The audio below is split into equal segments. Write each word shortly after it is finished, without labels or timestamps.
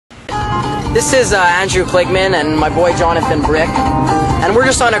This is Andrew Kligman and my boy Jonathan Brick, and we're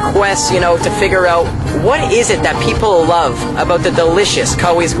just on a quest, you know, to figure out what is it that people love about the delicious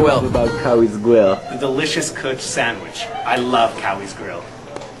Cawy's Gwill. About Cawy's Gwill. The delicious cooked sandwich. I love Cawy's Grill.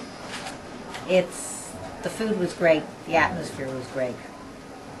 The food was great, the atmosphere was great.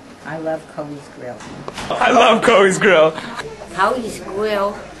 I love Cawy's Grill. I love Cawy's Grill. Cawy's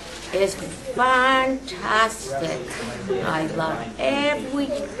Grill is fantastic. I love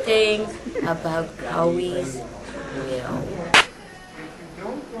everything about Cawy's Grill.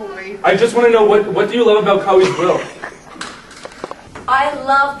 I just want to know, what do you love about Cawy's Grill? I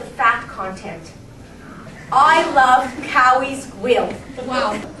love the fat content. I love Cawy's Gwill.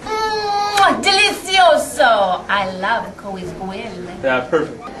 Wow. Delicioso! I love Cawy's Gwill. Yeah,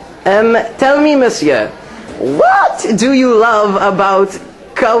 perfect. Tell me, monsieur, what do you love about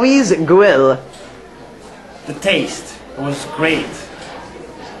Cawy's Gwill? The taste was great.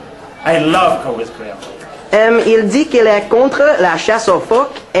 I love Cawy's Grill. Il dit qu'il est contre la chasse aux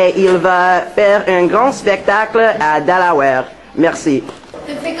phoques et il va faire un grand spectacle à Delaware. Merci.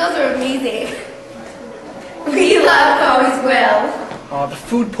 The pickles are amazing. We love Cawy's Gwill. The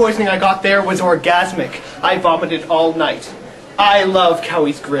food poisoning I got there was orgasmic. I vomited all night. I love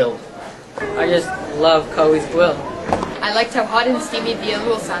Cawy's Grill. I just love Cawy's Gwill. I liked how hot and steamy the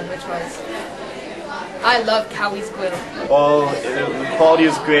Gwill sandwich was. I love Cawy's Gwill. Well, the quality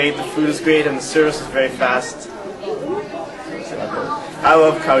is great, the food is great, and the service is very fast. I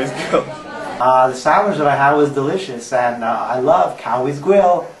love Cawy's Grill. The sandwich that I had was delicious, and I love Cawy's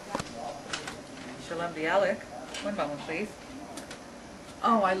Gwill. Shalom Bialik. One moment, please.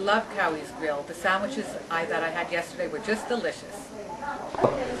 Oh, I love Cawy's Grill. The sandwiches that I had yesterday were just delicious.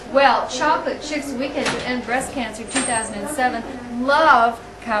 Well, Chocolate Chicks Weekend to End Breast Cancer 2007 love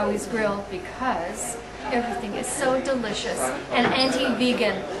Cawy's Grill because everything is so delicious and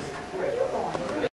anti-vegan.